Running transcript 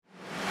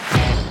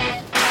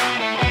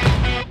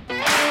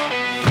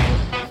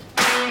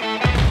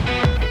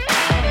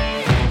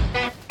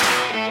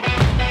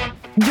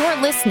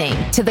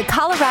listening to the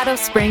Colorado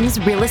Springs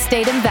Real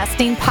Estate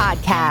Investing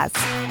Podcast,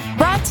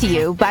 brought to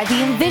you by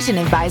the Envision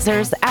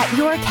Advisors at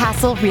Your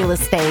Castle Real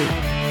Estate.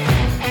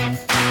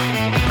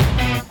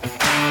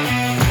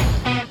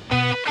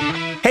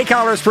 Hey,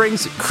 Colorado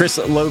Springs, Chris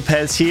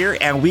Lopez here,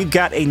 and we've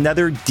got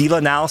another deal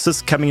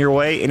analysis coming your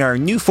way in our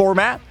new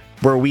format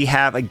where we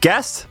have a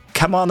guest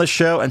come on the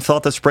show and fill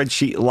out the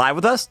spreadsheet live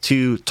with us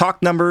to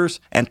talk numbers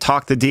and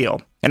talk the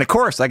deal. And of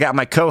course, I got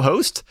my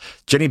co-host,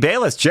 Jenny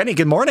Bayless. Jenny,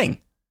 good morning.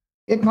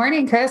 Good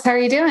morning, Chris. How are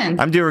you doing?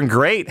 I'm doing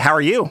great. How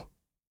are you?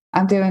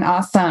 I'm doing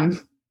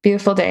awesome.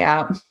 Beautiful day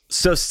out.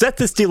 So set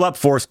this deal up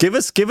for us. Give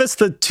us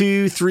the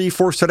 2, 3,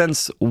 4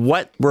 sentence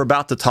what we're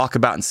about to talk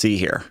about and see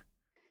here.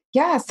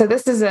 Yeah, so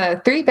this is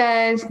a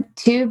 3-bed,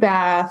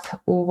 2-bath,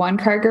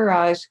 1-car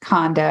garage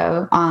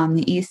condo on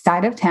the east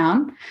side of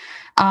town.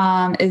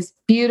 Is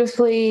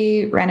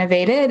beautifully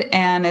renovated,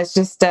 and it's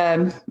just,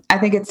 I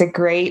think it's a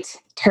great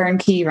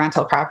turnkey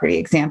rental property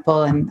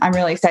example, and I'm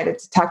really excited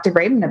to talk to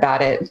Braden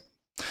about it.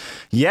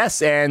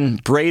 Yes,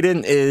 and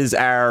Braden is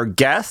our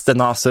guest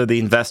and also the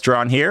investor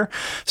on here.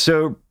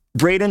 So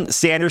Braden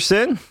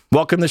Sanderson,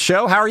 welcome to the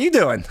show. How are you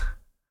doing?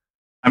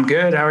 I'm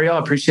good. How are y'all?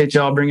 Appreciate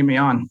y'all bringing me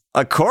on.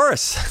 Of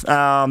course.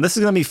 This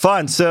is going to be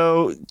fun.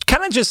 So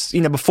kind of just,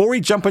 before we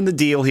jump in the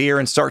deal here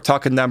and start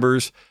talking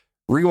numbers,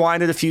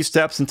 rewind it a few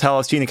steps and tell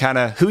us, kind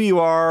of who you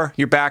are,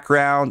 your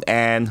background,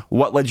 and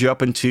what led you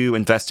up into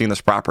investing in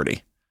this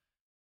property.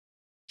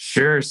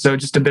 Sure. So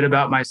just a bit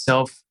about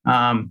myself.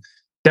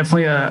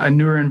 Definitely a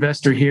newer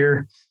investor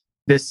here.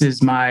 This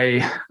is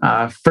my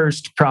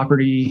first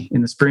property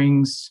in the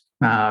Springs,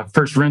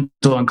 first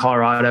rental in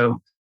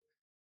Colorado.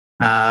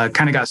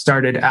 Kind of got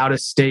started out of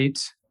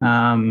state,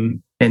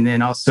 and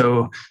then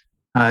also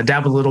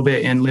dabbled a little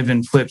bit in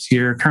live-in flips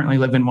here. Currently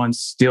live in one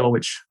still,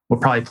 which we'll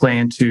probably play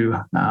into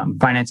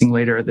financing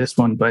later at this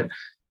one. But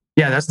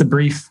yeah, that's the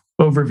brief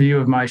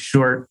overview of my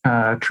short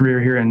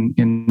career here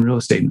in real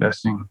estate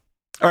investing.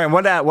 All right,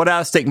 what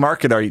out-of-state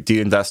market do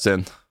you invest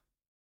in?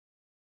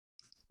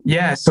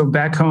 Yeah, so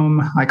back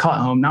home, I call it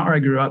home, not where I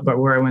grew up, but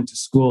where I went to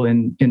school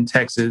in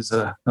Texas,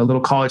 a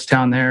little college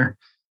town there.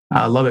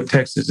 Lubbock,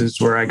 Texas is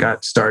where I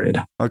got started.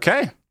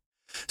 Okay.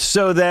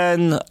 So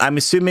then I'm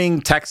assuming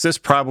Texas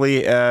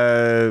probably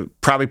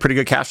pretty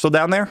good cash flow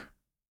down there?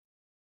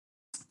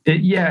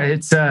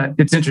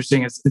 It's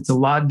interesting. It's a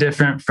lot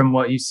different from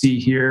what you see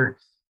here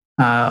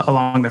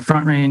along the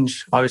Front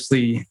Range.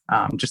 Obviously,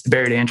 just the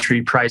barrier to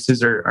entry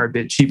prices are a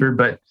bit cheaper,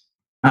 but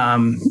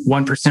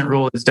 1%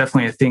 rule is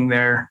definitely a thing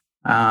there.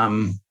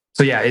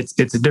 So yeah,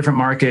 it's a different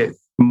market,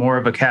 more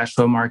of a cash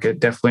flow market.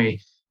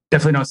 Definitely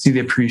don't see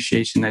the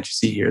appreciation that you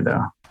see here,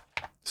 though.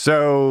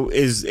 So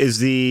is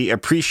the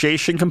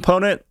appreciation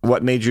component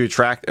what made you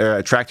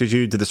attracted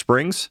you to the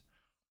Springs?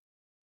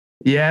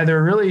 Yeah, there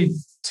are really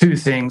two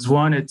things.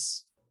 One,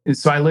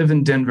 so I live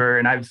in Denver,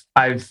 and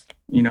I've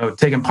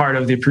taken part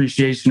of the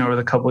appreciation over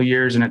the couple of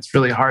years, and it's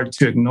really hard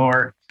to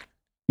ignore,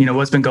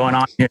 what's been going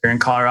on here in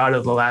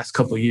Colorado the last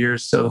couple of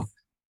years. So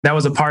that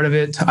was a part of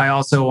it. I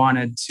also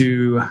wanted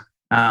to,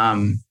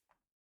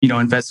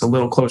 invest a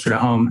little closer to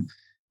home.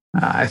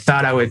 I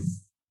thought I would,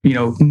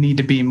 need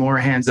to be more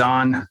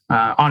hands-on.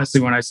 Honestly,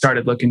 when I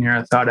started looking here,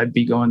 I thought I'd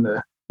be going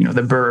the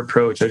BRRRR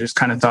approach. I just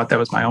kind of thought that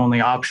was my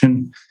only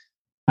option.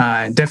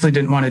 Definitely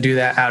didn't want to do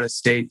that out of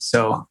state.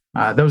 So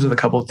those are the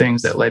couple of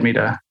things that led me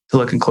to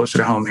looking closer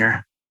to home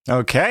here.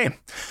 Okay.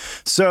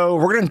 So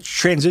we're going to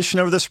transition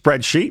over the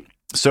spreadsheet.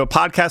 So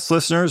podcast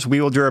listeners,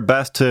 we will do our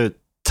best to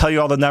tell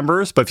you all the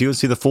numbers, but if you want to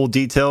see the full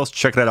details,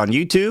 check it out on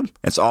YouTube.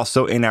 It's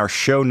also in our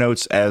show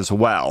notes as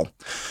well.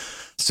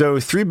 So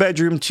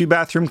 3-bedroom,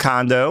 2-bathroom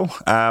condo.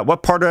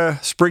 What part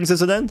of Springs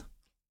is it in?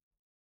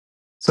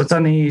 So it's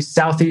on the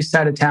southeast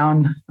side of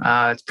town.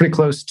 It's pretty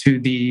close to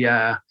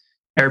the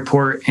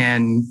airport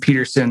and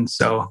Peterson.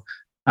 So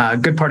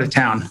good part of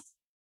town.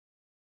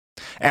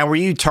 And were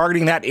you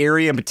targeting that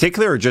area in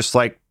particular, or just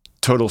like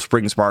total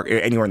Springs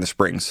market, anywhere in the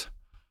Springs?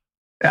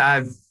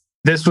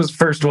 This was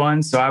first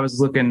one, so I was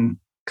looking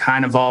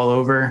kind of all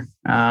over.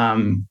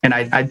 And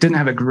I didn't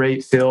have a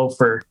great feel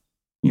for,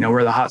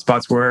 where the hot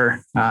spots were.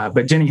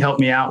 But Jenny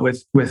helped me out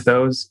with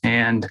those.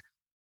 And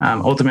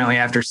ultimately,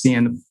 after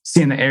seeing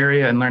the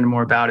area and learning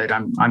more about it,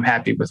 I'm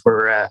happy with where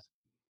we're at.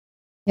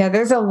 Yeah,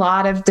 there's a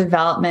lot of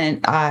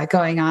development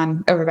going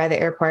on over by the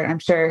airport. I'm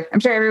sure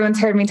everyone's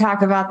heard me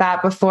talk about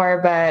that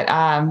before, but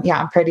I'm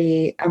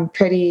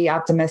pretty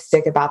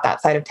optimistic about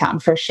that side of town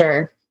for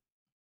sure.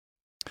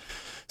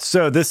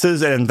 So this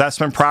is an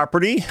investment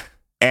property,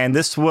 and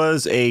this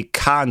was a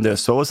condo.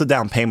 So what was the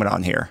down payment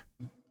on here?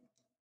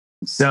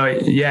 So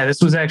yeah,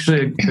 this was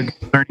actually a good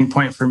learning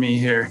point for me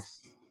here.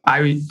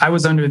 I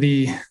was under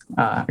the,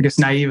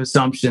 naive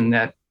assumption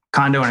that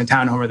condo and a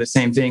townhome are the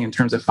same thing in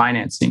terms of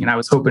financing. And I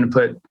was hoping to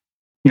put,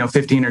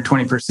 15 or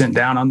 20%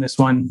 down on this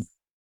one.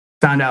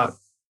 Found out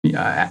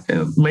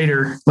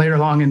later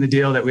along in the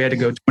deal that we had to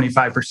go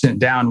 25%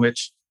 down,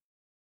 which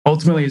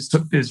ultimately is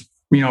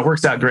it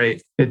works out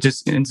great. It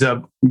just ends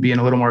up being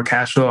a little more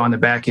cash flow on the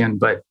back end.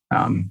 But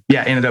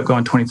ended up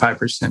going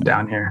 25%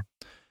 down here.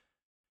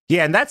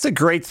 Yeah, and that's a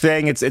great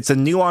thing. It's a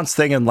nuanced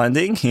thing in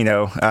lending.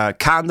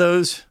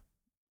 Condos,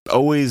 I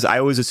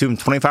always assume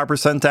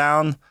 25%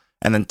 down,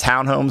 and then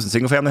townhomes and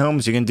single family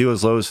homes, you can do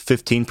as low as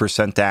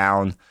 15%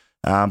 down.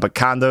 But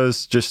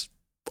condos, just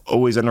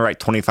always underwrite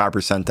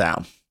 25%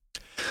 down.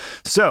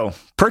 So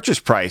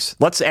purchase price.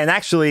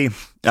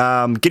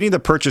 Getting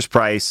the purchase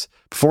price,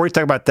 before we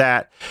talk about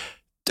that,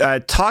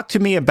 talk to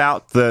me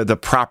about the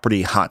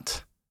property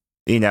hunt.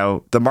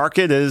 The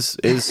market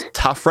is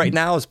tough right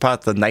now. It's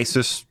probably the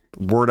nicest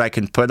word I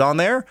can put on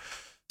there.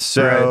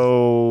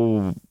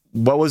 So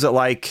What was it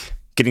like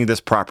getting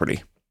this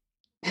property?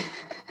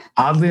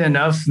 Oddly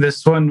enough,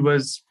 this one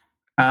was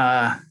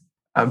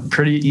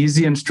pretty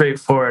easy and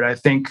straightforward. I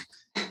think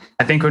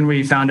when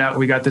we found out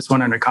we got this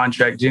one under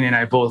contract, Ginny and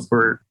I both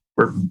were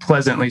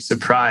pleasantly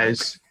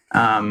surprised.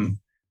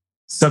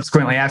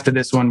 Subsequently, after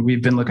this one,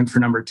 we've been looking for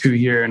number 2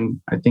 here, and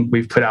I think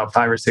we've put out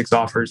 5 or 6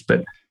 offers,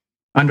 but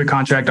under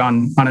contract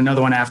on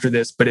another one after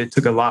this. But it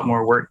took a lot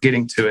more work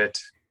getting to it.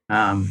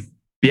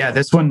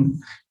 This one,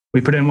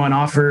 we put in one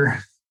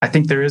offer. I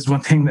think there is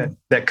one thing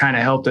that kind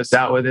of helped us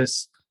out with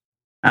this.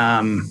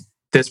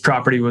 This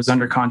property was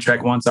under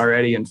contract once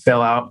already and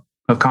fell out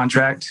of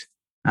contract.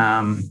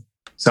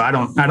 So I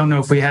don't know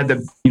if we had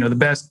the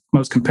best,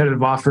 most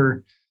competitive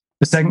offer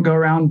the second go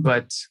around,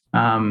 but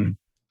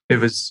it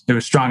was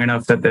strong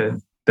enough that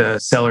the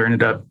seller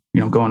ended up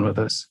going with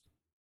us.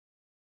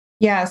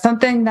 Yeah,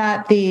 something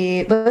that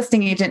the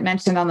listing agent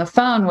mentioned on the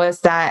phone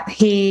was that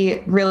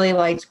he really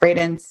liked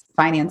Braden's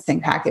financing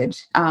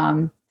package.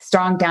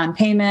 Strong down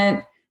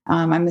payment.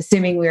 I'm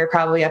assuming we were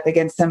probably up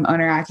against some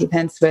owner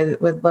occupants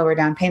with lower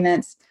down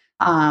payments.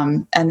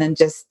 And then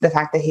just the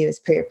fact that he was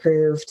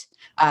pre-approved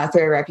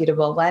through a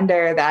reputable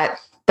lender,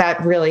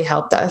 that really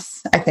helped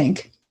us, I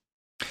think.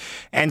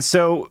 And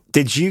so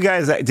did you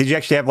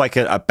actually have like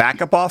a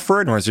backup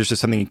offer, or was this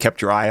just something you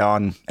kept your eye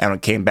on and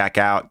it came back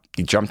out,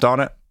 you jumped on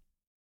it?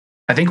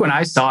 I think when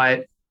I saw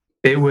it,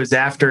 it was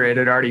after it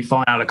had already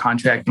fallen out of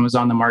contract and was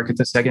on the market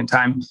the second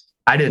time.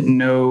 I didn't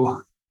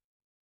know,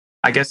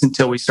 I guess,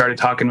 until we started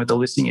talking with the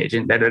listing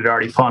agent, that it had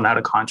already fallen out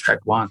of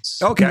contract once.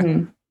 Okay.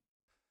 Mm-hmm.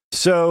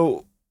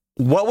 So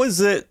what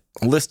was it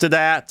listed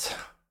at?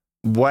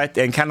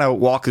 And kind of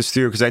walk us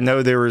through, because I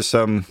know there was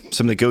some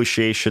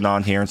negotiation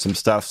on here and some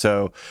stuff.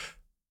 So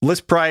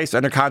list price,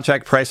 under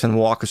contract price, and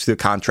walk us through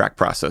the contract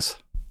process.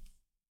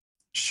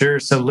 Sure.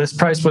 So list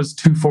price was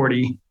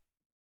 $240.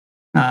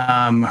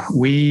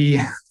 We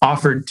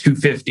offered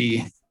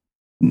 $250,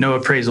 no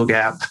appraisal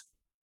gap.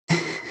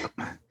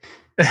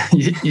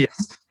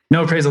 Yes,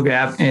 no appraisal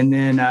gap. And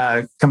then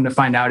come to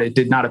find out, it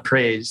did not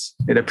appraise.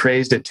 It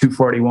appraised at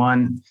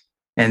 $241,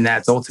 and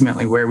that's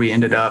ultimately where we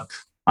ended up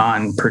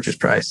on purchase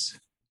price.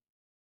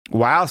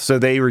 Wow! So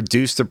they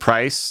reduced the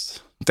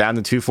price down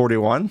to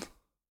 $241.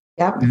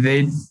 Yep.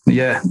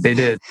 They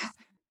did.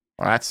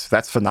 Well,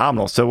 that's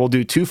phenomenal. So we'll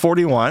do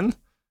 $241,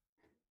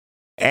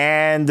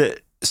 and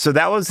so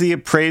that was the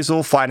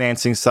appraisal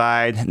financing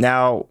side.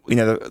 Now,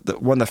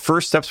 one of the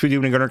first steps we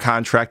do when we go under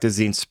contract is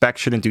the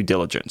inspection and due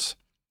diligence.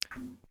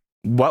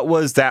 What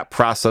was that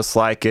process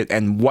like,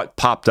 and what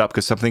popped up?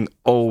 Because something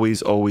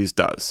always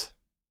does.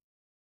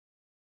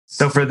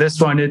 So for this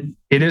one,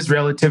 it is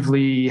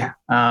relatively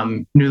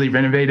newly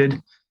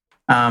renovated.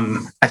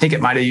 I think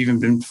it might have even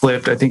been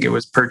flipped. I think it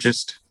was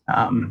purchased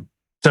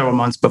several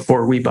months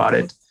before we bought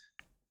it.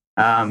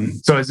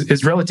 So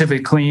it's relatively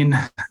clean,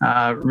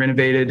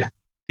 renovated.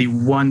 The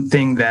one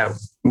thing that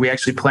we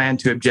actually planned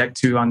to object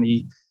to on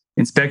the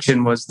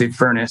inspection was the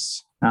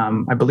furnace.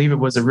 I believe it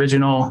was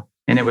original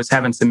and it was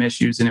having some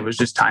issues, and it was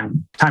just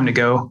time to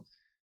go.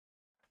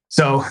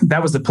 So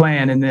that was the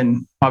plan. And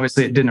then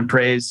obviously it didn't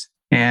appraise.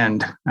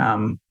 And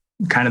kind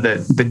of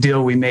the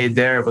deal we made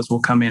there was we'll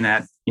come in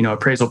at,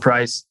 appraisal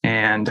price,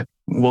 and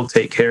we'll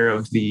take care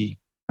of the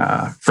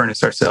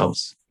furnace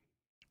ourselves.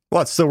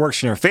 Well, it still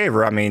works in your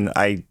favor. I mean,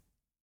 I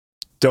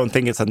don't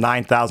think it's a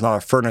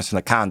 $9,000 furnace in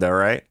a condo,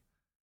 right?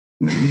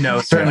 No,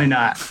 certainly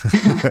not.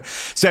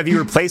 So have you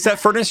replaced that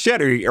furnace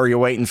yet, or are you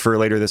waiting for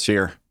later this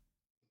year?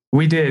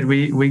 We did.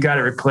 We got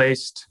it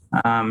replaced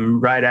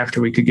right after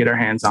we could get our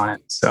hands on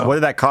it. So what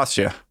did that cost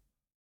you?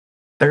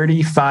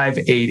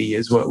 $3,580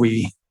 is what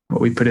we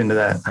put into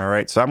that. All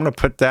right. So I'm going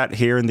to put that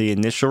here in the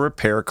initial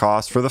repair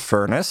cost for the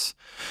furnace.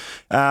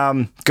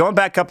 Going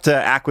back up to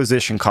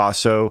acquisition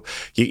costs. So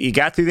you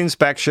got through the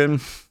inspection,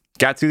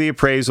 got through the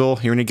appraisal,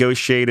 you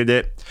negotiated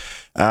it.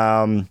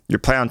 You're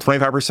planning on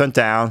 25%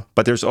 down,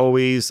 but there's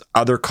always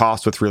other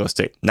costs with real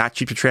estate. Not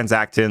cheap to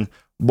transact in.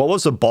 What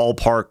was the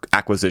ballpark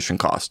acquisition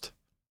cost?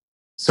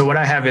 So what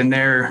I have in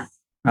there,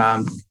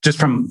 just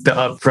from the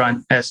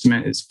upfront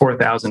estimate, is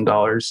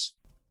 $4,000.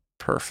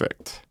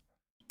 Perfect.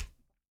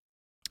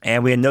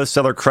 And we had no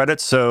seller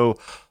credits, so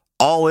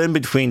all in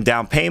between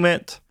down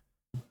payment,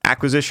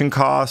 acquisition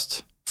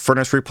cost,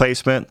 furnace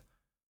replacement,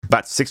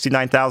 about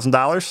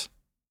 $69,000.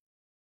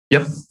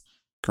 Yep.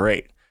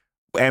 Great.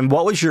 And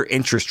what was your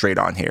interest rate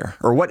on here?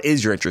 Or what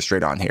is your interest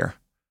rate on here?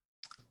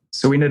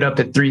 So we ended up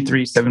at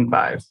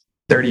 3.375,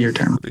 30-year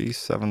term.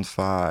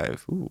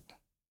 3.75. Ooh,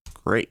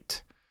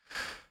 great.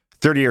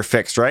 30-year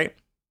fixed, right?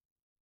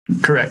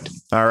 Correct.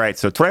 All right.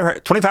 So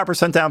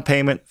 25% down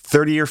payment,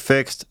 30-year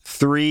fixed,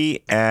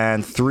 3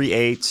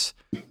 3/8,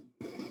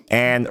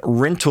 and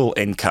rental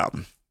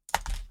income.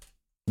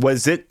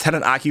 Was it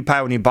tenant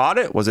occupied when you bought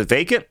it? Was it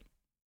vacant?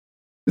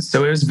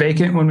 So it was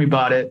vacant when we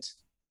bought it.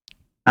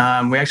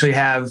 We actually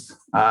have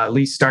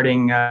lease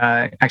starting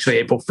actually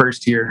April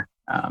 1st here.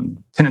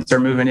 Tenants are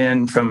moving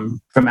in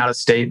from out of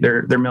state.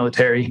 They're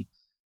military,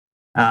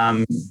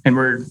 and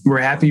we're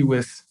happy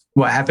with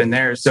what happened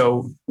there.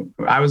 So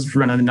I was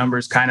running the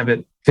numbers kind of at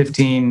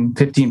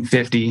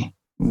 1550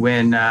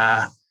 when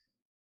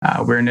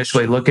we're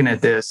initially looking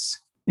at this,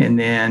 and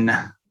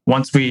then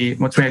once we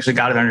actually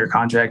got it under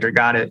contract or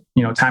got it,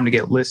 time to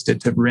get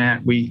listed to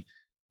rent, we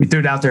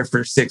threw it out there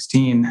for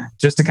 16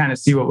 just to kind of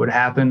see what would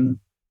happen.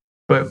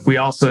 But we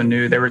also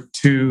knew there were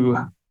 2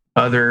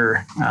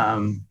 other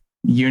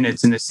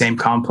units in the same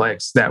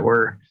complex that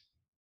were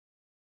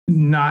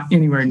not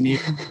anywhere near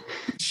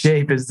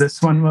shape as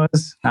this one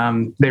was.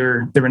 They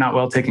were not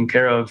well taken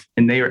care of,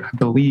 and they were, I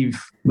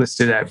believe,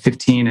 listed at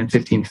 15 and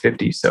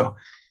 1550. So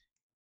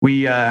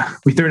we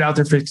threw it out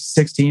there for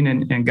 16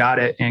 and got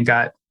it, and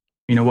got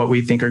what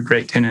we think are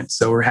great tenants.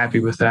 So we're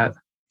happy with that.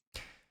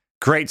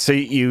 Great. So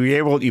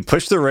you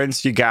pushed the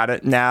rents, you got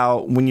it. Now,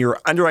 when you were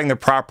underwriting the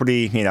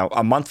property,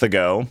 a month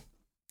ago,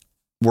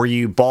 were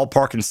you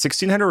ballparking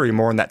 1600 or were you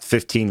more in that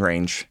 15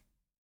 range?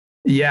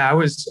 Yeah,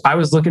 I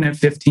was looking at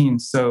 15.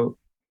 So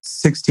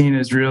 16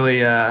 is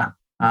really,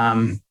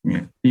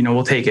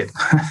 we'll take it.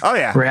 Oh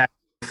yeah. We're happy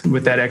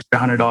with that extra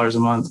 $100 a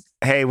month.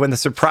 Hey, when the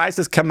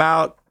surprises come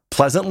out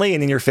pleasantly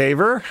and in your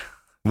favor,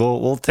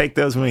 we'll take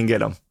those when we can get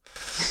them.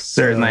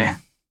 Certainly.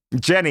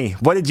 Jenny,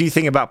 what did you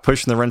think about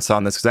pushing the rents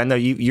on this? Because I know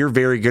you're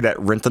very good at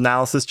rent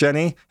analysis,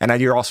 Jenny, and I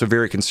know you're also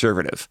very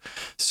conservative.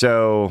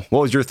 So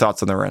what was your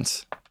thoughts on the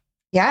rents?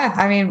 Yeah,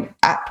 I mean,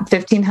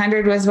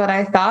 1,500 was what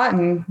I thought.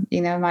 And,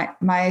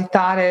 my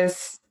thought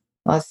is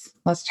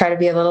let's try to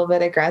be a little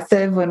bit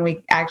aggressive when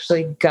we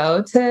actually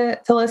go to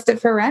list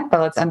it for rent, but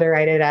let's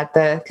underwrite it at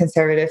the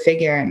conservative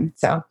figure. And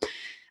so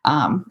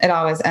it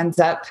always ends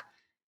up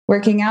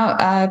working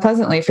out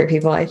pleasantly for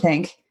people, I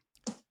think.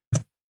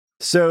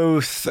 So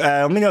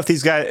let me know if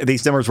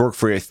these numbers work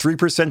for you.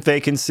 3%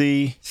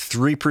 vacancy,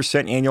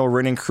 3% annual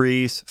rent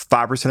increase,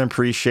 5%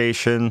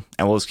 appreciation,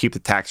 and we'll just keep the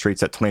tax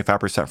rates at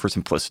 25% for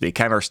simplicity.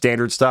 Kind of our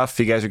standard stuff.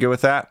 You guys are good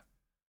with that?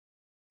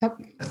 Yep.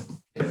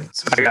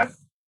 That's what I got.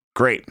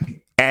 Great.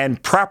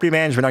 And property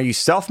management, are you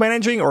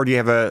self-managing or do you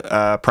have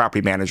a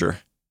property manager?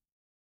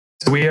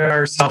 So we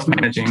are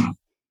self-managing.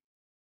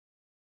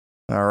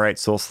 All right.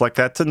 So we'll select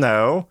that to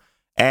no.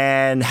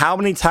 And how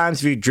many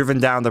times have you driven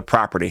down the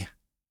property?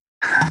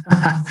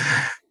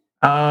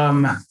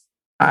 I've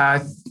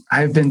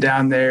been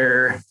down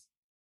there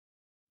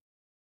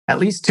at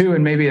least 2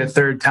 and maybe a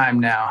third time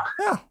now.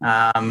 Yeah.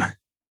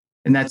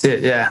 And that's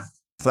it. Yeah.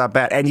 It's not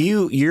bad. And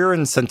you're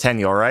in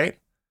Centennial, right?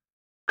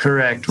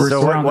 Correct.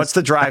 What's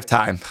the drive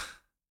time?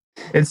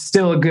 It's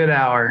still a good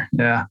hour.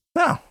 Yeah.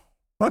 Oh,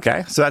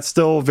 okay. So that's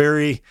still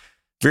very,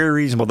 very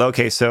reasonable.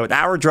 Okay. So an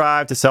hour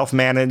drive to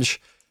self-manage.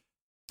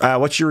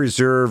 What's your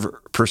reserve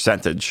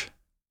percentage?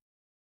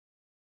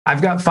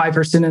 I've got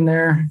 5% in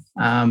there.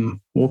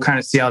 We'll kind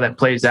of see how that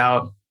plays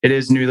out. It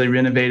is newly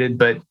renovated,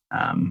 but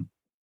and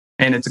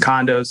it's a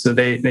condo, so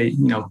they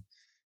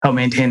help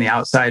maintain the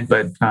outside.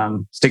 But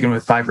sticking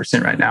with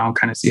 5% right now, and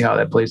kind of see how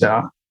that plays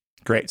out.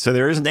 Great. So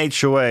there is an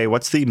HOA.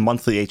 What's the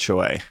monthly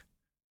HOA?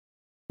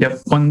 Yep,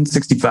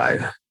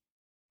 $165.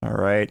 All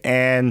right.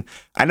 And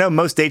I know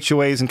most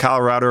HOAs in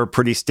Colorado are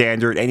pretty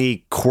standard.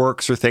 Any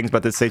quirks or things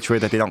about this HOA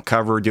that they don't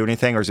cover or do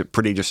anything, or is it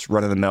pretty just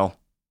run of the mill?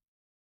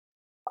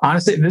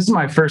 Honestly, this is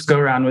my first go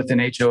around with an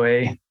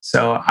HOA,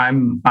 so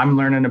I'm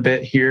learning a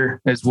bit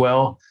here as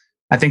well.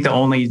 I think the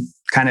only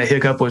kind of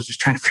hiccup was just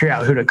trying to figure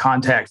out who to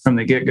contact from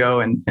the get go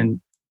and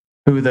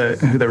who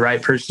the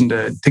right person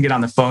to get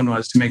on the phone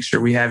was to make sure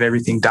we have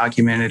everything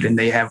documented and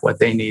they have what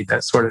they need,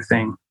 that sort of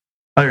thing.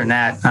 Other than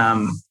that,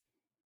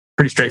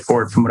 pretty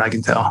straightforward from what I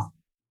can tell.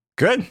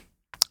 Good.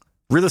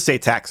 Real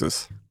estate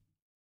taxes.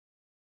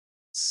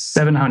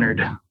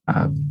 $700.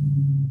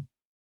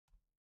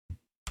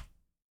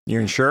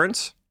 Your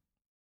insurance?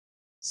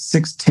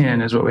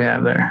 $610 is what we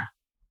have there.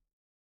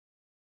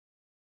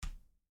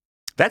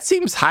 That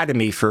seems high to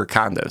me for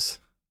condos.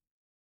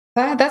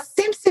 That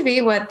seems to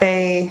be what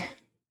they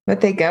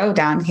go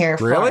down here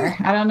for. Really?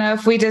 I don't know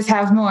if we just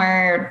have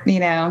more,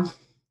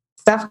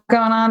 stuff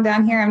going on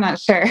down here. I'm not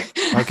sure.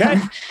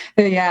 Okay.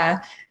 But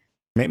yeah.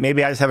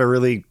 Maybe I just have a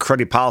really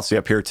cruddy policy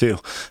up here too.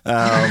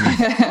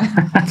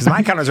 Because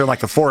my condos are in like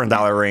the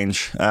 $400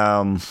 range.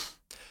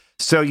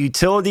 So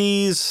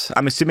utilities,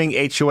 I'm assuming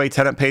HOA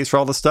tenant pays for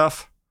all the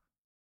stuff?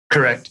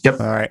 Correct. Yep.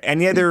 All right.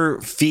 Any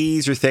other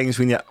fees or things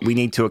we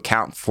need to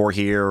account for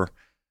here?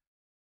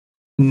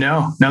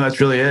 No, that's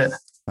really it.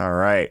 All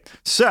right.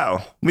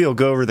 So we'll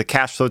go over the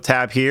cash flow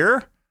tab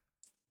here.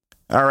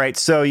 All right.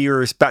 So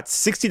you're about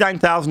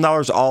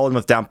 $69,000 all in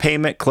with down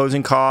payment,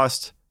 closing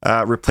cost,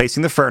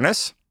 replacing the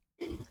furnace.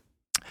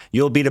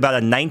 You'll be at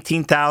about a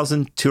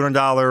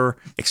 $19,200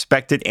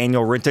 expected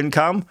annual rent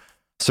income.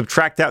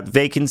 subtract out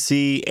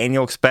vacancy,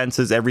 annual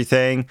expenses,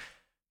 everything.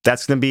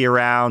 That's going to be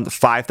around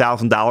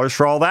 $5,000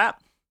 for all that.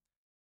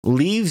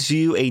 Leaves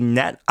you a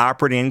net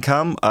operating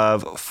income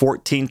of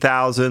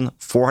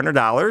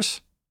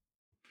 $14,400,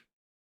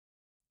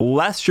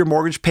 less your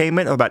mortgage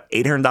payment of about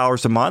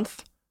 $800 a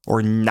month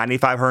or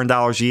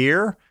 $9,500 a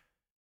year,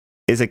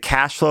 is a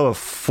cash flow of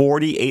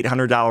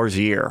 $4,800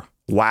 a year.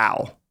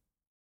 Wow.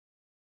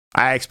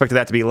 I expected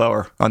that to be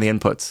lower on the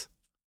inputs.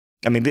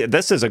 I mean,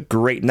 this is a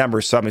great number,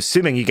 so I'm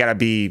assuming you got to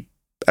be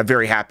a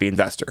very happy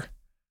investor.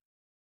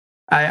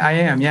 I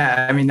am,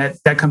 yeah. I mean,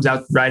 that comes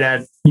out right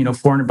at,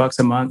 $400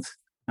 a month.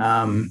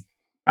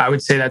 I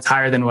would say that's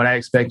higher than what I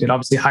expected.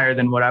 Obviously higher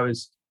than what I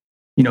was,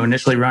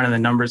 initially running the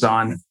numbers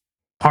on.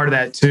 Part of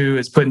that too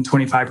is putting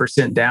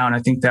 25% down. I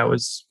think that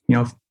was,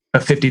 a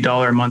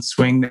 $50 a month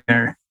swing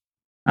there.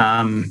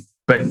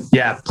 But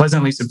yeah,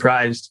 pleasantly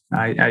surprised.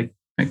 I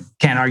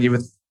can't argue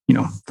with,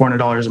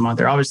 $400 a month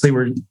there. Obviously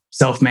we're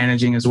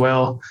self-managing as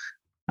well.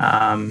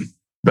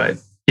 But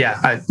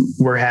yeah,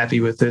 we're happy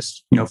with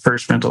this,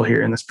 first rental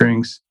here in the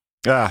Springs.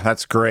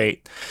 That's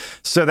great.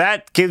 So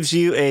that gives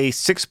you a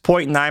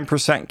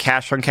 6.9%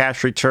 cash on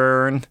cash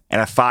return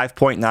and a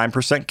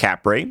 5.9%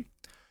 cap rate.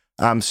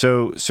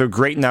 So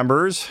great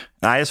numbers.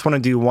 And I just want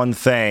to do one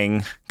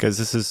thing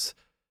because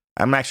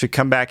I'm actually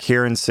come back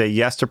here and say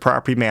yes to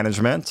property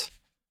management.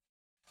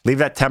 Leave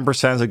that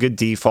 10% as a good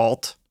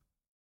default.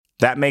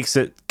 That makes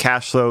it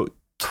cash flow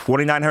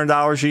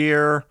 $2,900 a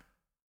year,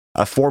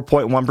 a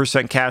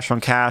 4.1% cash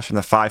on cash, and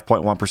a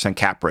 5.1%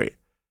 cap rate.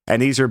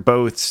 And these are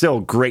both still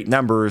great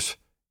numbers,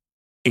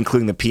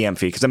 including the PM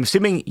fee, because I'm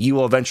assuming you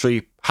will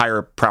eventually hire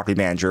a property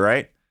manager,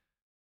 right?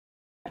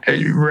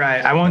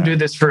 Right. I won't do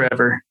this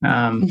forever.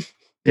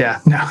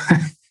 Yeah, no. All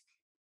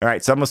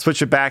right. So I'm going to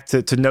switch it back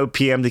to no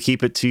PM to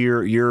keep it to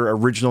your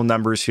original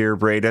numbers here,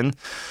 Braden.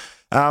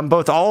 But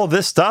with all of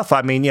this stuff,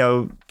 I mean,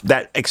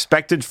 that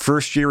expected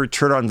first year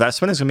return on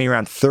investment is going to be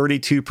around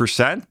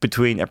 32%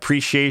 between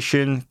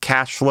appreciation,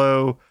 cash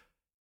flow,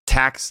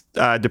 tax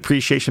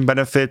depreciation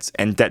benefits,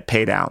 and debt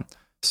pay down.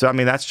 So, I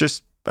mean, that's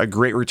just a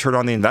great return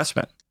on the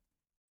investment.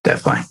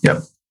 Definitely. Yep.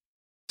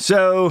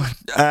 So,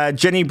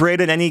 Jenny,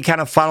 Braden, any kind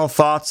of final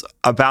thoughts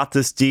about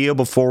this deal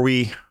before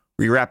we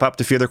wrap up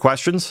to a few other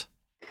questions?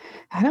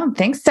 I don't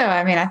think so.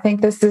 I mean, I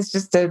think this is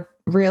just a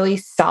really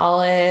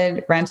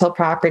solid rental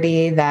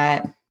property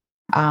that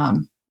I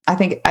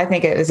think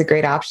it was a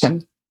great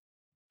option.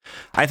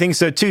 I think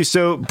so too.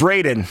 So,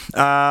 Braden,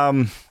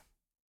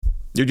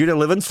 you're due to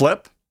live and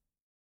flip.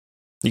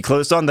 You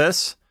closed on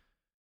this.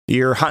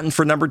 You're hunting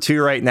for number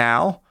 2 right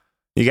now.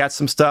 You got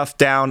some stuff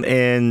down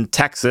in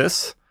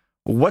Texas.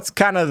 What's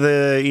kind of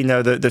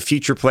the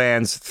future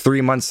plans 3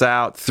 months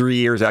out, 3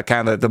 years out,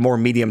 kind of the more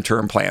medium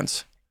term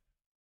plans?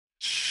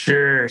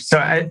 Sure. So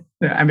I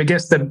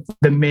guess the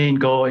main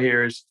goal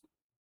here is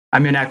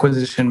I'm in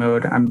acquisition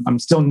mode. I'm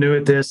still new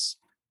at this,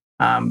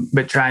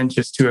 but trying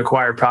just to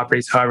acquire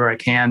properties however I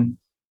can.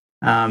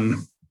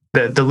 The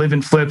live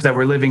and flip that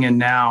we're living in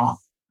now,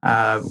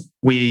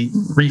 we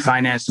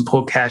refinanced and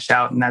pulled cash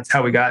out, and that's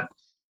how we got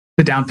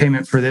the down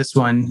payment for this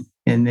one.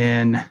 And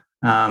then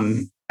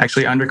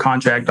actually under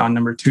contract on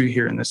number 2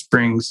 here in the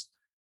Springs.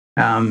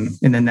 And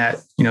then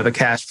that, the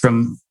cash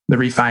from the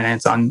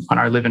refinance on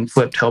our live and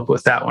flip help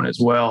with that one as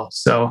well.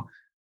 So,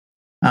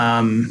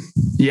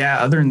 yeah,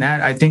 other than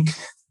that, I think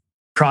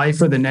probably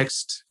for the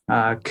next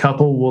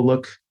couple, we'll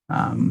look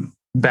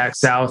back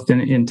south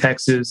in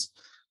Texas.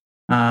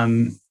 A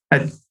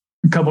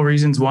couple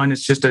reasons. One,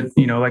 it's just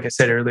like I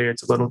said earlier,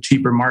 it's a little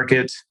cheaper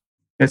market.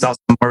 It's also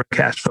more of a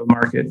cash flow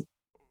market.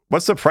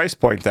 What's the price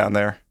point down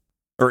there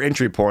or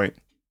entry point?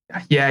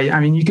 Yeah, I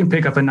mean, you can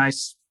pick up a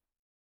nice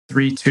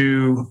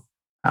 3.2,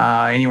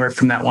 anywhere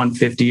from that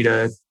 150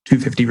 to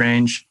 250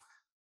 range.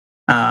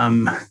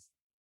 I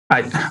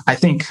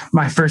think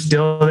my first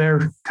deal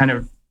there kind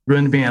of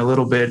ruined me a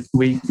little bit.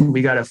 We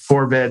got a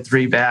 4-bed,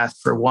 3-bath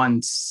for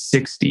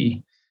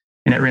 $160,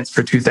 and it rents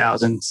for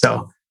 $2,000.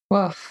 So,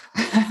 whoa.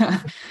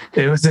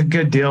 It was a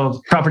good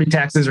deal. Property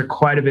taxes are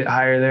quite a bit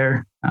higher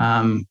there.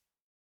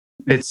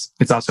 It's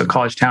also a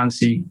college town,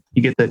 so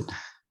you get to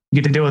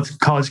deal with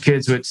college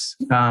kids, which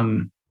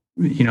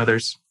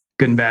there's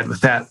good and bad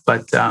with that.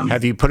 But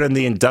have you put in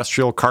the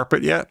industrial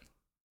carpet yet?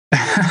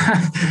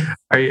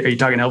 Are you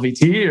talking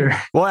LVT or?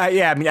 Well,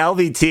 yeah, I mean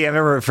LVT. I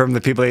remember from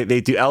the people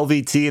they do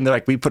LVT, and they're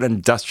like, we put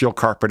industrial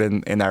carpet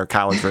in our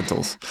college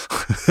rentals,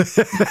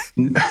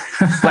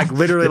 like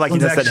literally, like you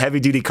just said, heavy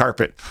duty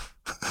carpet.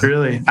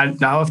 Really,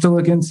 I'll have to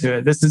look into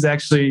it. This is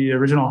actually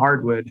original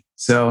hardwood.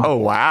 So. Oh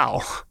wow!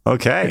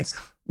 Okay,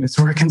 it's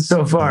working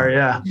so far.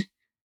 Yeah.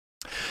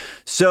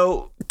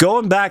 So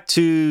going back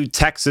to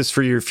Texas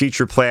for your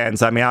future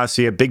plans, I mean,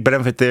 obviously a big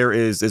benefit there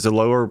is a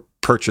lower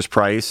purchase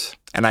price.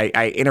 And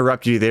I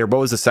interrupted you there.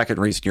 What was the second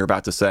reason you're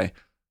about to say?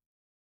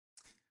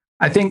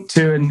 I think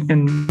too,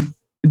 and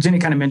Jenny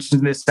kind of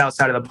mentioned this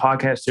outside of the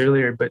podcast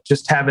earlier, but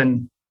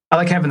I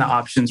like having the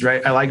options,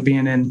 right? I like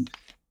being able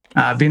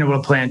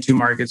to play in 2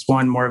 markets,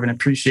 one more of an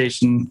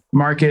appreciation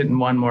market and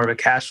one more of a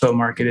cash flow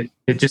market.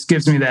 It just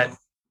gives me that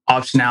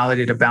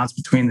optionality to bounce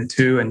between the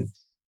 2. And,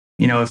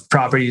 if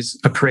properties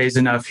appraise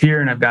enough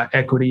here and I've got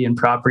equity in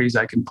properties,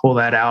 I can pull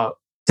that out,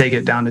 take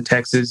it down to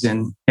Texas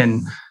and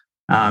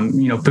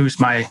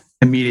boost my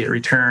immediate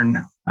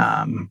return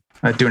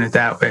doing it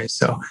that way.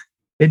 So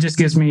it just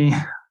gives me,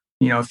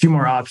 a few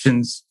more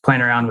options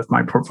playing around with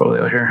my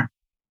portfolio here.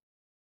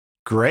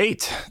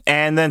 Great.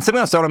 And then something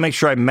else I want to make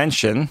sure I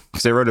mention,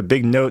 because I wrote a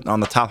big note on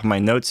the top of my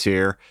notes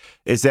here,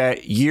 is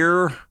that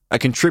you're a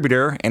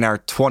contributor in our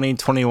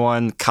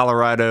 2021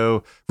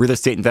 Colorado real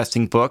estate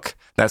investing book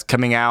that's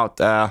coming out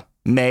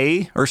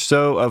May or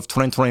so of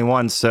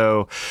 2021.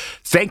 So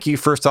thank you,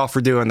 first off,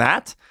 for doing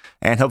that.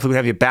 And hopefully we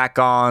have you back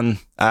on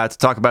to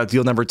talk about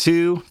deal number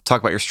 2,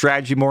 talk about your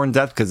strategy more in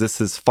depth, because this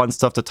is fun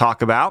stuff to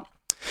talk about.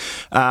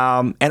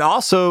 And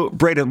also,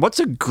 Braden, what's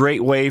a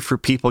great way for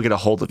people to get a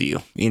hold of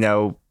you?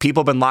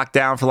 People have been locked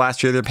down for the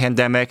last year of the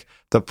pandemic.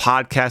 The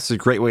podcast is a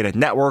great way to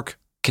network,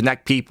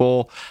 connect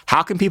people.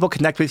 How can people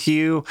connect with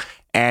you?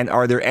 And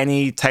are there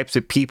any types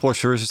of people or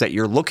services that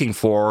you're looking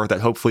for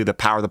that hopefully the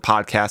power of the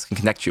podcast can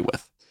connect you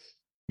with?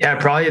 Yeah,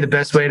 probably the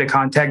best way to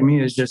contact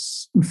me is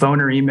just phone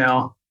or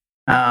email.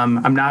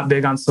 I'm not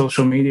big on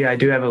social media. I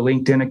do have a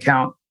LinkedIn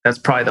account. That's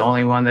probably the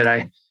only one that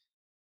I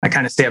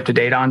kind of stay up to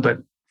date on, but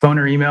phone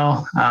or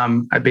email,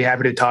 I'd be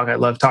happy to talk. I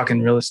love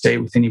talking real estate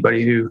with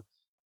anybody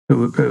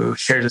who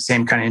shares the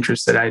same kind of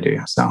interest that I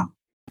do. So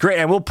great.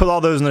 And we'll put all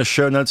those in the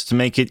show notes to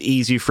make it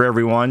easy for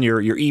everyone.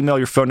 Your email,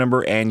 your phone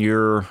number, and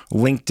your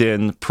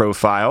LinkedIn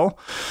profile.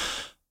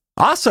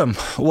 Awesome.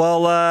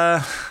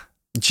 Well,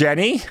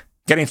 Jenny,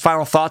 getting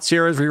final thoughts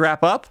here as we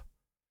wrap up?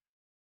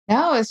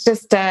 No, it's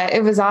just,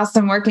 it was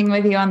awesome working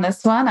with you on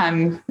this one.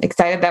 I'm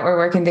excited that we're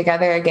working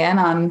together again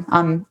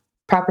on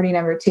property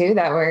number 2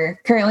 that we're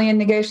currently in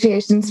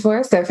negotiations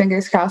for. So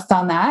fingers crossed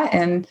on that.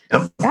 And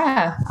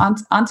yeah,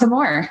 on to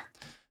more.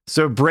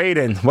 So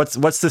Braden, what's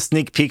the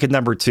sneak peek at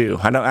number 2?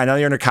 I know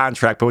you're under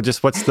contract, but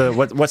just what's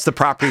the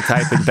property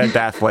type and Bed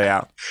Bath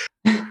layout?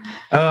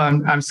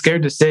 I'm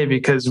scared to say,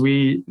 because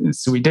we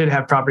did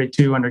have property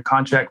 2 under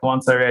contract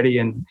once already,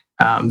 and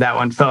that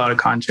one fell out of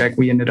contract.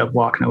 We ended up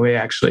walking away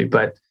actually,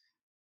 but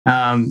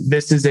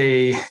this is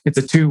it's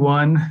a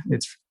 2-1.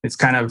 It's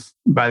kind of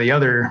by the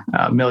other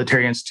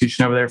military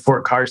institution over there,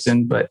 Fort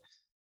Carson, but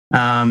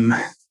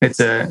it's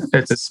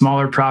a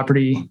smaller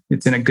property.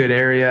 It's in a good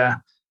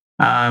area.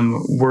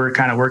 We're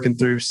kind of working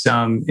through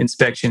some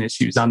inspection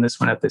issues on this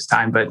one at this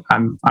time, but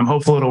I'm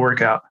hopeful it'll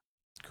work out.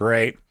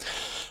 Great.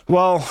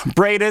 Well,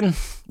 Braden,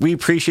 we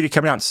appreciate you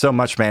coming out so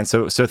much, man.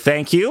 So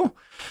thank you.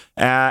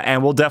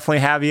 And we'll definitely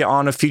have you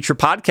on a future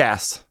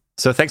podcast.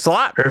 So thanks a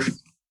lot. Perfect.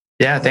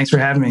 Yeah. Thanks for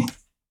having me.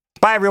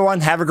 Bye, everyone.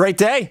 Have a great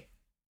day.